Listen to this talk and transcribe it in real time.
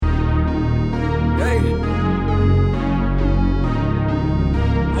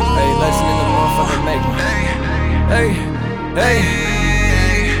Hey, lesson in the motherfucking making. Hey, hey.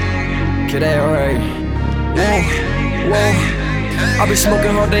 Kid ARA. Whoa. I been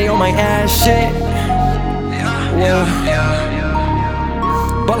smoking all day on my ass shit. Whoa.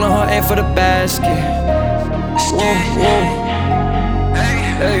 Ballin' hard, aim for the basket. Whoa.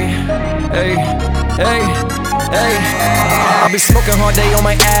 Hey. I been smoking hard day on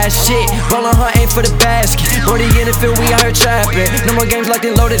my ass shit. Ballin' hard, aim for the basket. Brody in the field, we out here trapping. No more games locked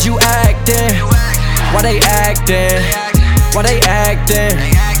and loaded, you actin'. Why they actin'? Why they actin'?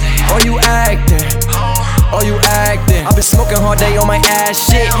 Oh, you actin'? Oh, you actin'? I been smoking hard day on my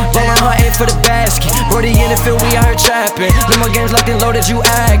ass shit. Ballin' hard, aim for the basket. Brody in the field, we out here trapping. No more games locked and loaded, you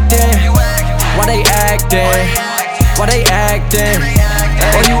actin'. Why they actin'? Why they actin'?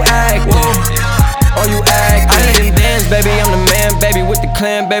 Oh, you actin'? Oh, you actin'? I need them bands, baby. I'm the man, baby, with the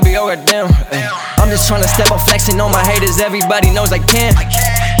clan, baby. Oh, goddamn. I'm just tryna step up, flexing on my haters. Everybody knows I can.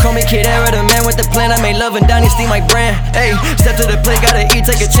 Call me Kid ARA, the man with the plan. I made love and dynasty my brand. Hey, step to the plate, gotta eat,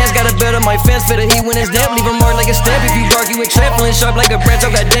 take a chance. Gotta build up my fence for the heat when it's damp. Leave a mark like a stamp. If you bark, you a trap, feeling sharp like a branch. Oh,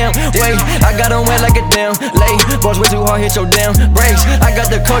 goddamn. Wait, I got on wet like a damn. Lay, balls way too hard, hit your damn brakes. I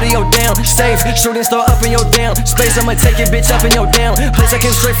got the cardio down, safe. Shooting star up in your damn space. I'ma take your bitch up in your damn place. I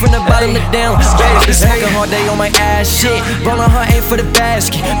came straight from the bottom to down. I been smoking hard day on my ass shit. Ballin' hard, aim for the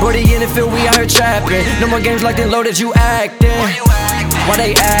basket. Brody in the field, we out here trapping. No more games locked and loaded, you actin'. Why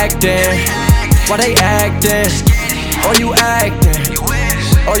they actin'? Why they actin'? Oh, you actin'?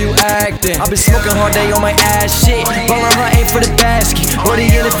 Oh, you actin'? I been smoking hard day on my ass shit. Ballin' hard, aim for the basket. Brody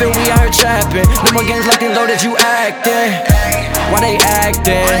in the field, we out here trapping. No more games locked and loaded, you actin'. Why they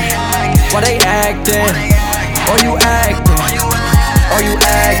actin'? Why they actin'? Oh, you actin'? Oh, you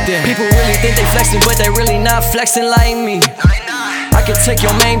actin'? People really think they flexing, but they really not flexing like me. I can take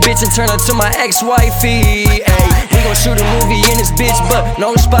your main bitch and turn her to my ex-wifey. Ay, we gon' shoot a movie in this bitch, but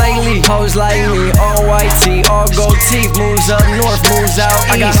no Spike Lee. Hoes like me, all white tee, all gold teeth. Moves up north, moves out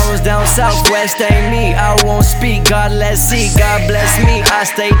east. I got hoes down south, west ain't me. I won't speak, God let's see. God bless me, I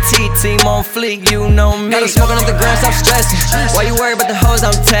stay team on fleek, you know me. Got her smoking up the ground, stop stressing. Why you worried about the hoes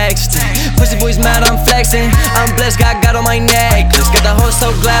I'm texting? Pussy boys mad, I'm flexing. I'm blessed, God on my necklace. Got the hoes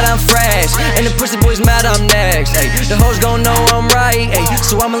so glad I'm fresh. And the pussy boys mad, I'm next. Ay, the hoes gon' know I'm right. Ay,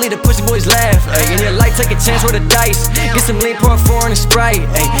 so I'ma leave the pussy boys laugh. Ay, in your life, take a chance with the dice. Get some lean, pour a 4 in a Sprite.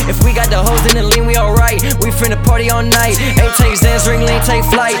 Ay, if we got the hoes in the lean, we alright. We finna party all night. Ay, take Zans, ring lean, take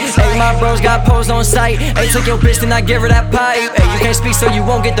flight. Ay, my bros got posed on sight. Ay, take your bitch, then I give her that pipe. Ay, you can't speak, so you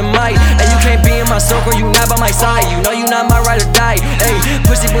won't get the mic. Ay, you can't be in my circle, you not by my side. You know you not my ride or die. Ay,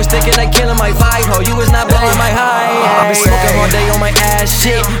 pussy boys thinking they killing my vibe. Ho, you was not blowing my high. I been smoking all day on my ass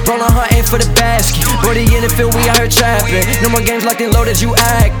shit. Rollin' hard, aim for the basket. Brody in the field, we out here trapping. No more games locked and loaded, you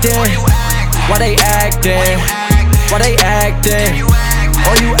actin'. Why they actin'? Why they actin'?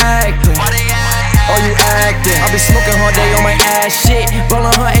 Oh, you actin'? Oh, you actin'? I been smoking hard day on my ass shit.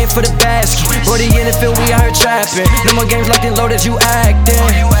 Ballin' hard, aim for the basket. Brody in the field, we out here trapping. No more games locked and loaded, you actin'.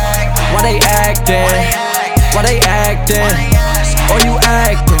 Why they actin'? Why they actin'? Oh, you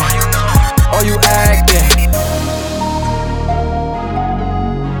actin'? Oh, you actin'?